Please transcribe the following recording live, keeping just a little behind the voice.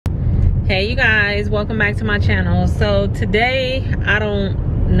Hey you guys, welcome back to my channel. So today, I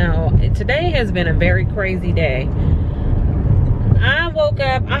don't know, today has been a very crazy day. I woke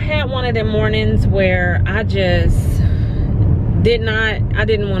up, I had one of them mornings where I just didn't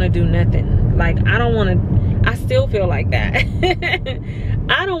want to do nothing. Like, I still feel like that.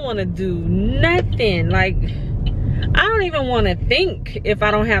 I don't want to do nothing. Like, I don't even want to think if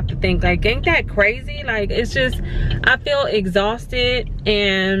I don't have to think. Like, ain't that crazy? Like, it's just, I feel exhausted,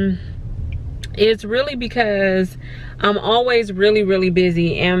 and it's really because I'm always really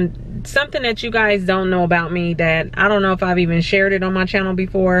busy. And something that you guys don't know about me, that I don't know if I've even shared it on my channel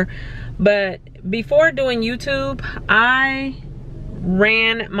before, but before doing YouTube, I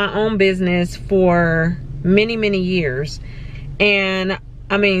ran my own business for many years. And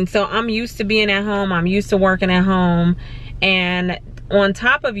I mean, so I'm used to being at home, I'm used to working at home, and on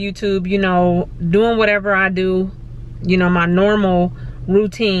top of YouTube, you know, doing whatever I do, you know, my normal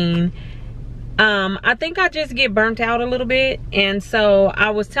routine, I think I just get burnt out a little bit. And so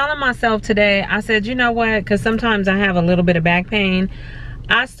I was telling myself today, I said, you know what, because sometimes I have a little bit of back pain.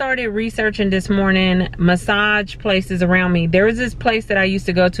 I started researching this morning massage places around me. There was this place that I used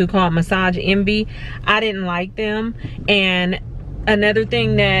to go to called Massage Envy. I didn't like them. And another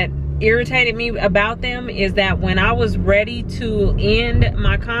thing that irritated me about them is that when I was ready to end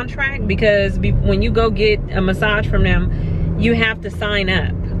my contract, because when you go get a massage from them, you have to sign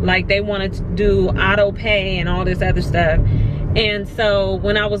up. Like, they wanted to do auto pay and all this other stuff. And so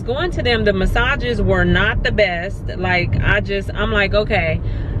when I was going to them, the massages were not the best. Like, I'm like, okay,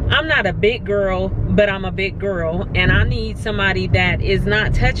 I'm not a big girl, but I'm a big girl, and I need somebody that is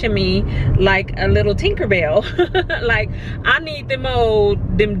not touching me like a little Tinkerbell. Like, I need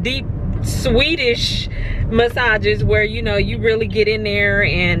them deep Swedish massages where, you know, you really get in there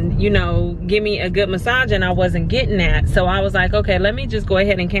and, you know, give me a good massage, and I wasn't getting that. So I was like, okay, let me just go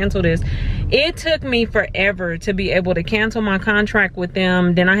ahead and cancel this. It took me forever to be able to cancel my contract with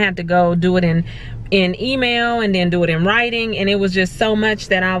them. Then I had to go do it in email, and then do it in writing, and it was just so much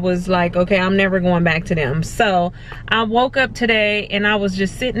that I was like, okay, I'm never going back to them. So I woke up today and I was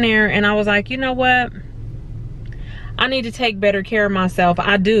just sitting there, and I was like, you know what, I need to take better care of myself.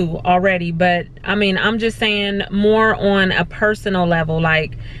 I do already, but I mean, I'm just saying more on a personal level.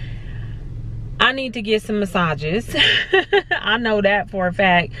 Like, I need to get some massages. I know that for a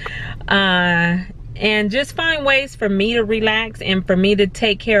fact. And just find ways for me to relax and for me to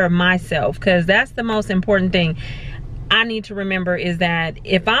take care of myself, because that's the most important thing I need to remember, is that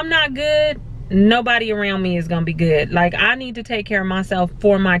if I'm not good, nobody around me is gonna be good. Like, I need to take care of myself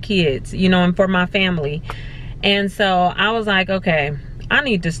for my kids, you know, and for my family. And so I was like, okay, I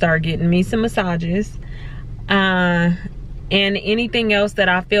need to start getting me some massages, and anything else that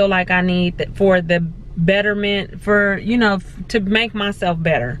I feel like I need for the betterment, for, you know, to make myself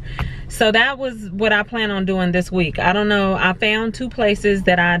better. So that was what I plan on doing this week. I don't know, I found two places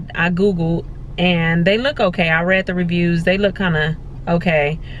that I Googled, and they look okay. I read the reviews, they look kind of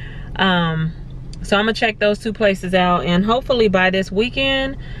okay. So I'm gonna check those two places out, and hopefully by this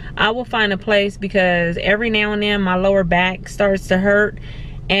weekend I will find a place, because every now and then my lower back starts to hurt,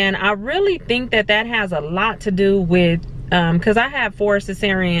 and I really think that that has a lot to do with because I have 4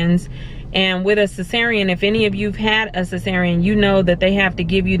 cesareans. And with a cesarean, if any of you've had a cesarean, you know that they have to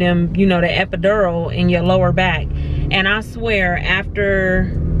give you them, you know, the epidural in your lower back. And I swear, after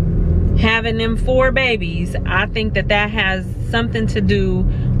having them 4 babies, I think that that has something to do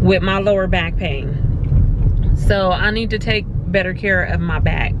with my lower back pain. So I need to take better care of my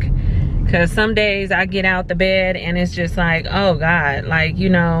back, because some days I get out the bed and it's just like, oh God, like, you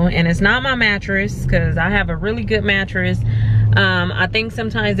know, and it's not my mattress, because I have a really good mattress. I think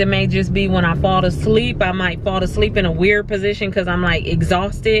sometimes it may just be when I fall asleep. I might fall asleep in a weird position because I'm like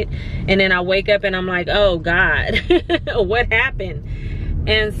exhausted, and then I wake up and I'm like, oh God, what happened?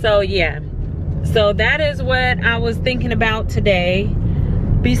 And so yeah, so that is what I was thinking about today.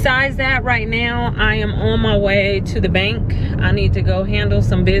 Besides that, right now I am on my way to the bank. I need to go handle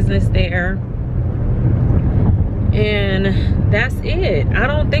some business there, and that's it. I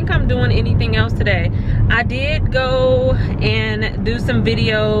don't think I'm doing anything else today. I did go and do some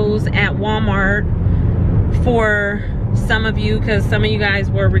videos at Walmart for some of you, because some of you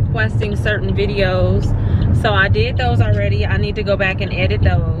guys were requesting certain videos. So I did those already. I need to go back and edit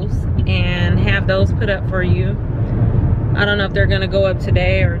those and have those put up for you. I don't know if they're gonna go up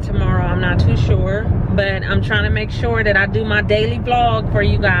today or tomorrow, I'm not too sure, but I'm trying to make sure that I do my daily vlog for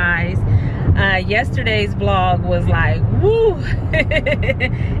you guys. Yesterday's vlog was like, woo.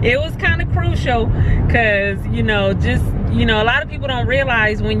 It was kind of crucial, because, you know, just, you know, a lot of people don't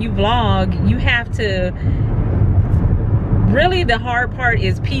realize when you vlog, you have to really the hard part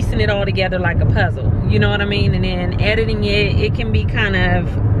is piecing it all together like a puzzle, you know what I mean? And then editing it, it can be kind of,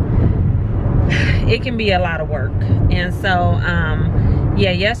 it can be a lot of work. And so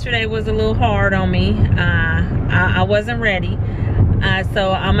yeah, yesterday was a little hard on me. I wasn't ready.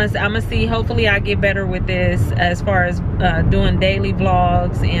 So I'm gonna see, hopefully I get better with this as far as doing daily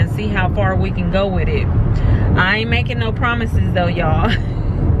vlogs and see how far we can go with it. I ain't making no promises though, y'all.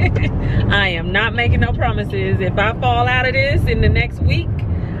 I am not making no promises. If I fall out of this in the next week,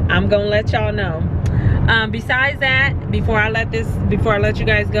 I'm gonna let y'all know. Besides that, before I let you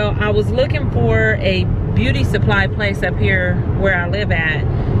guys go, I was looking for a beauty supply place up here where I live at.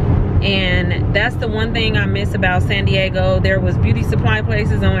 And that's the one thing I miss about San Diego. There was beauty supply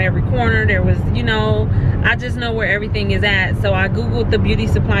places on every corner. There was, you know, I just know where everything is at. So I Googled the beauty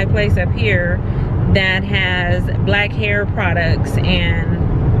supply place up here that has black hair products,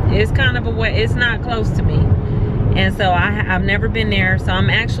 and it's kind of a way, it's not close to me. And so I've never been there. So I'm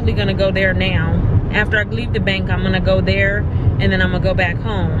actually gonna go there now. After I leave the bank, I'm gonna go there and then I'm gonna go back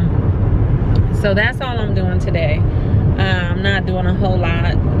home. So that's all I'm doing today. I'm not doing a whole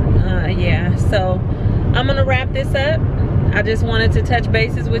lot. Yeah, so I'm gonna wrap this up. I just wanted to touch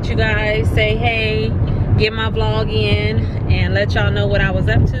bases with you guys, say hey, get my vlog in, and let y'all know what I was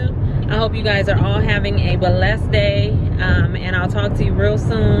up to. I hope you guys are all having a blessed day, and I'll talk to you real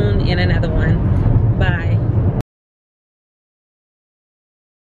soon in another one. Bye.